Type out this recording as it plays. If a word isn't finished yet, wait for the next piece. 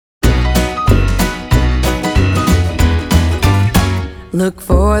Look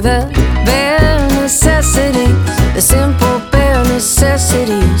for the bare necessities, the simple bare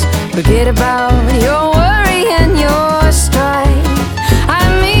necessities. Forget about your worry and your strife. I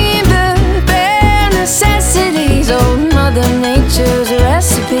mean the bare necessities, old Mother Nature's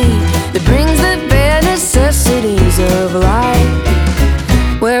recipe that brings the bare necessities of life.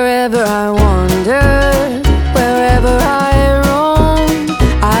 Wherever I wander, wherever I roam,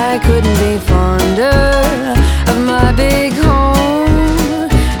 I couldn't be fonder of my big home.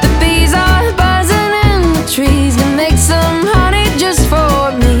 The bees are buzzing in the trees to make some honey just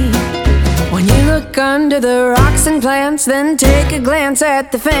for me. When you look under the rocks and plants, then take a glance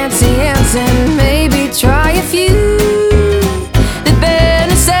at the fancy ants and maybe try a few. The bare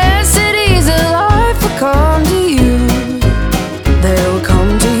necessities of life will come to you. They'll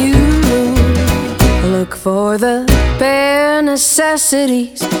come to you. Look for the bare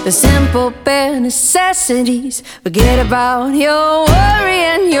necessities, the simple bare necessities. Forget about your worry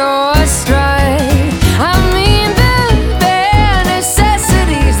and your strife. I mean the bare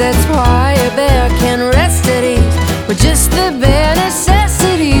necessities. That's why a bear can rest at ease with just the bare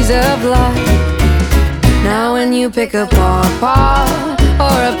necessities of life. Now when you pick a pawpaw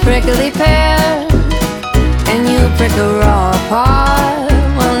or a prickly pear, and you prick a raw pod,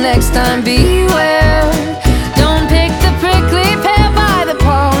 well, next time beware. Don't pick the prickly pear by the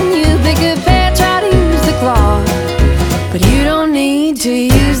paw. When you pick a pear, try to use the claw. But you don't need to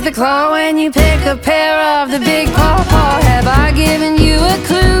use the claw when you pick a pear of the big pawpaw. Have I given you a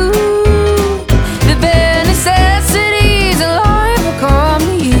clue? The bare necessities of life will come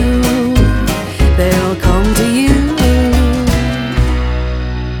to you. They'll come to you.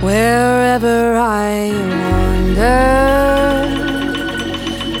 Wherever I wander,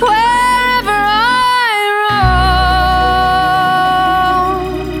 wherever I roam,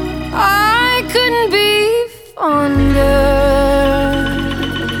 I couldn't be fonder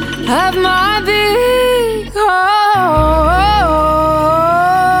of my big home.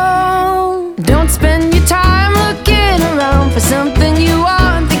 Don't spend your time looking around for something you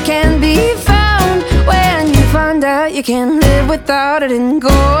want that can be found. When you find out you can live without it and go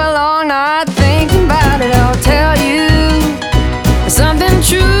along, not